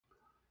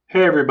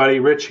Hey everybody,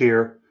 Rich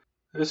here.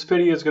 This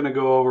video is going to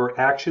go over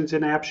actions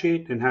in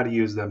AppSheet and how to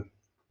use them.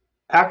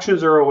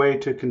 Actions are a way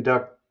to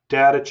conduct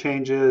data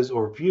changes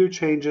or view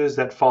changes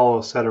that follow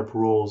a set of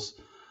rules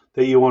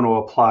that you want to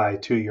apply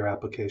to your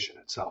application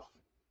itself.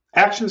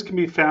 Actions can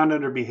be found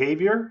under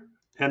Behavior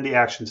and the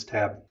Actions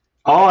tab.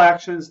 All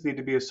actions need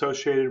to be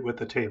associated with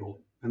a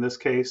table. In this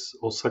case,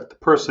 we'll select the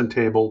person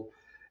table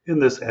in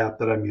this app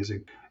that I'm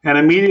using. And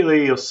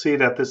immediately you'll see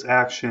that this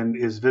action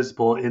is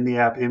visible in the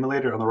app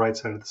emulator on the right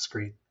side of the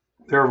screen.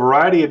 There are a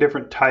variety of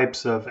different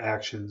types of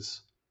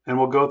actions, and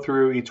we'll go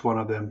through each one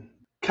of them.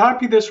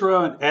 Copy this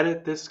row and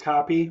edit this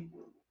copy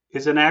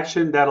is an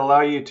action that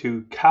allows you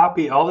to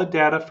copy all the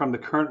data from the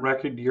current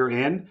record you're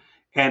in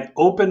and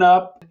open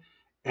up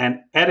and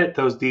edit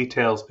those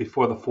details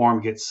before the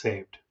form gets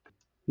saved.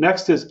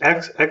 Next is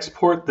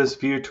export this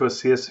view to a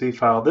CSV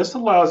file. This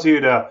allows you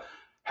to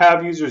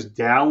have users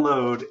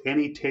download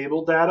any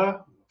table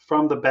data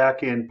from the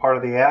back-end part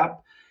of the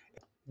app.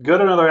 Go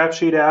to another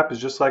AppSheet app is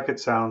just like it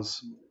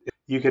sounds.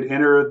 You could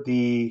enter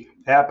the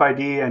app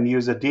ID and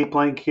use a deep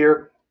link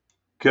here.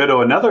 Go to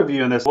another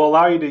view, and this will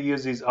allow you to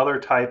use these other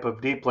type of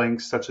deep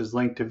links such as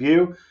link to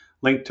view,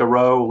 link to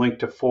row, link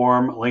to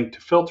form, link to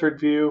filtered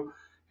view,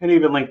 and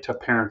even link to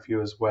parent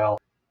view as well.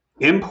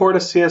 Import a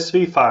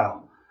CSV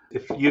file.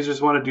 If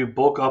users want to do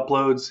bulk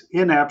uploads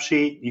in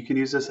AppSheet, you can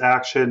use this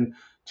action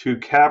to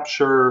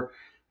capture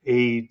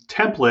a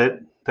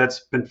template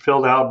that's been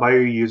filled out by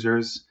your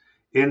users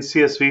in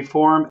CSV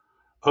form.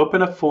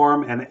 Open a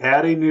form and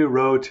add a new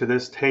row to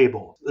this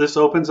table. This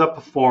opens up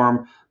a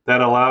form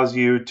that allows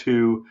you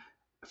to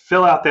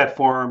fill out that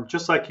form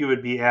just like you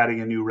would be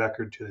adding a new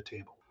record to the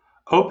table.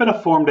 Open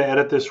a form to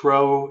edit this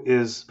row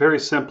is very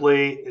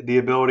simply the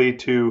ability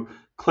to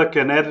click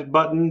an edit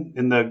button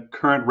in the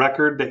current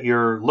record that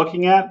you're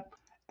looking at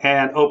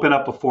and open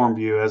up a form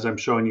view as I'm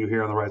showing you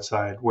here on the right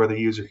side where the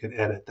user can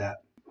edit that.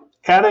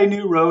 Add a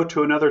new row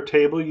to another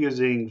table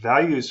using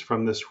values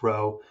from this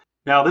row.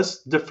 Now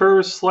this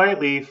differs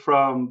slightly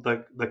from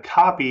the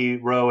copy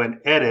row and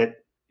edit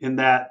in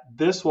that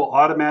this will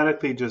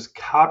automatically just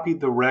copy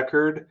the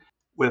record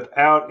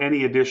without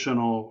any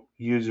additional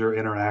user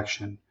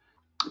interaction.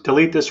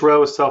 Delete this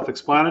row is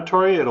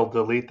self-explanatory. It'll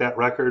delete that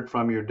record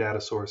from your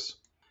data source.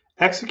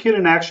 Execute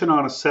an action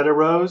on a set of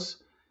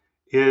rows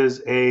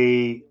is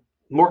a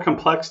more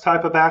complex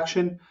type of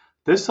action.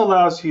 This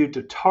allows you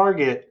to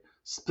target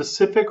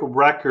specific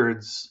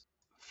records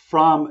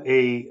from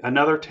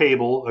another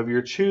table of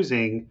your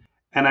choosing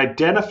and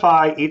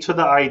identify each of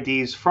the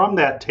IDs from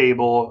that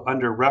table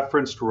under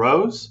referenced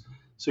rows.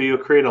 So you'll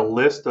create a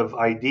list of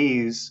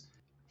IDs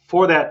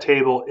for that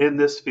table in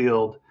this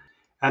field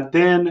and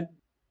then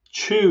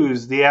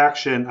choose the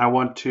action I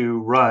want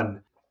to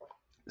run.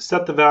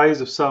 Set the values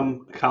of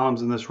some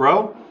columns in this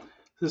row.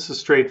 This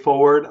is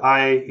straightforward.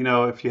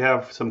 If you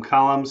have some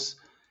columns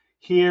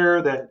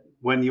here that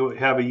when you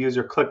have a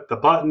user click the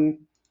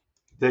button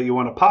that you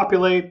want to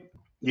populate,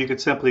 you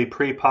could simply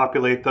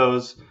pre-populate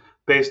those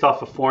based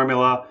off a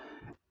formula,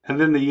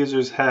 and then the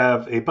users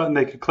have a button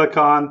they could click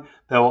on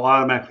that will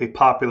automatically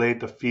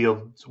populate the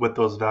fields with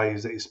those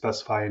values that you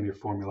specify in your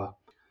formula.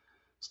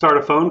 Start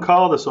a phone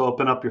call. This will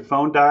open up your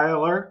phone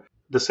dialer.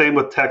 The same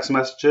with text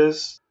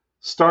messages.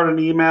 Start an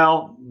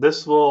email.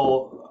 This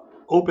will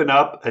open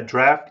up a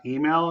draft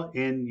email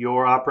in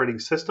your operating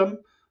system.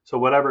 So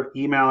whatever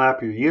email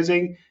app you're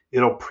using,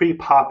 it'll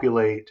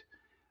pre-populate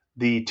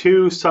the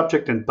two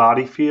subject and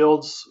body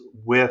fields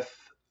with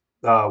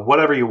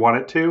whatever you want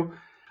it to,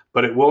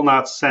 but it will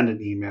not send an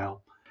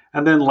email.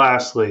 And then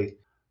lastly,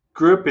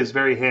 group is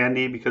very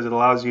handy because it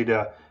allows you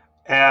to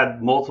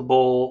add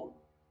multiple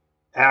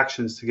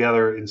actions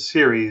together in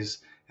series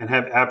and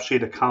have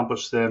AppSheet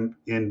accomplish them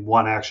in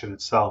one action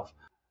itself.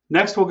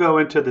 Next, we'll go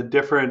into the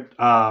different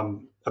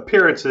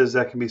appearances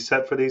that can be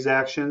set for these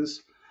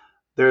actions.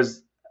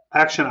 There's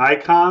action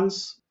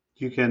icons.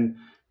 You can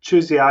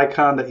choose the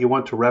icon that you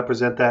want to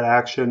represent that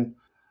action.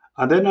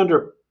 And then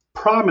under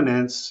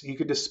prominence, you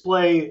can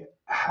display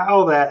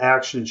how that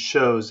action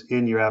shows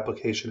in your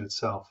application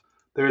itself.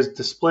 There's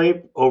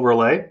display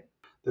overlay.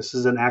 This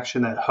is an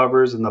action that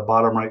hovers in the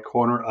bottom right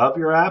corner of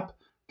your app.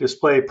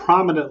 Display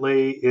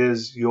prominently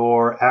is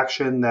your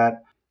action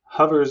that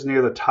hovers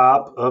near the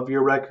top of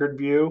your record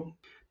view.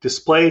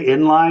 Display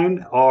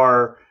inline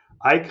are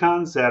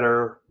icons that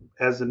are,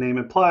 as the name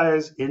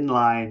implies,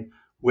 inline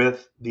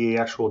with the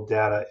actual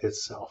data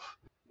itself.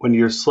 When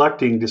you're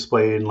selecting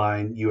display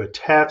inline, you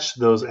attach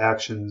those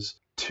actions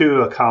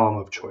to a column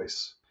of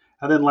choice.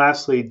 And then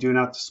lastly, do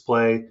not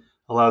display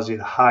allows you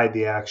to hide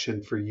the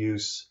action for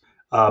use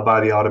by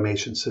the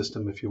automation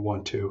system if you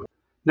want to.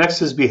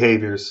 Next is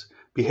behaviors.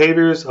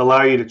 Behaviors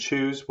allow you to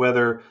choose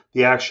whether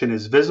the action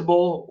is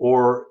visible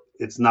or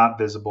it's not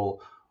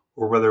visible,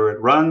 or whether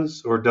it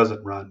runs or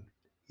doesn't run.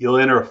 You'll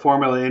enter a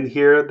formula in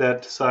here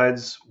that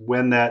decides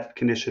when that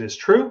condition is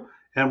true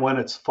and when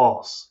it's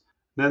false.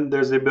 Then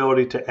there's the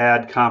ability to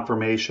add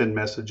confirmation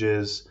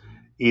messages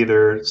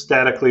either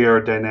statically or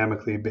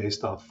dynamically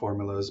based off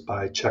formulas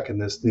by checking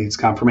this needs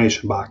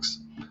confirmation box.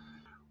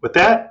 With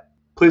that,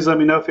 please let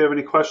me know if you have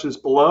any questions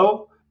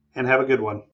below. and have a good one.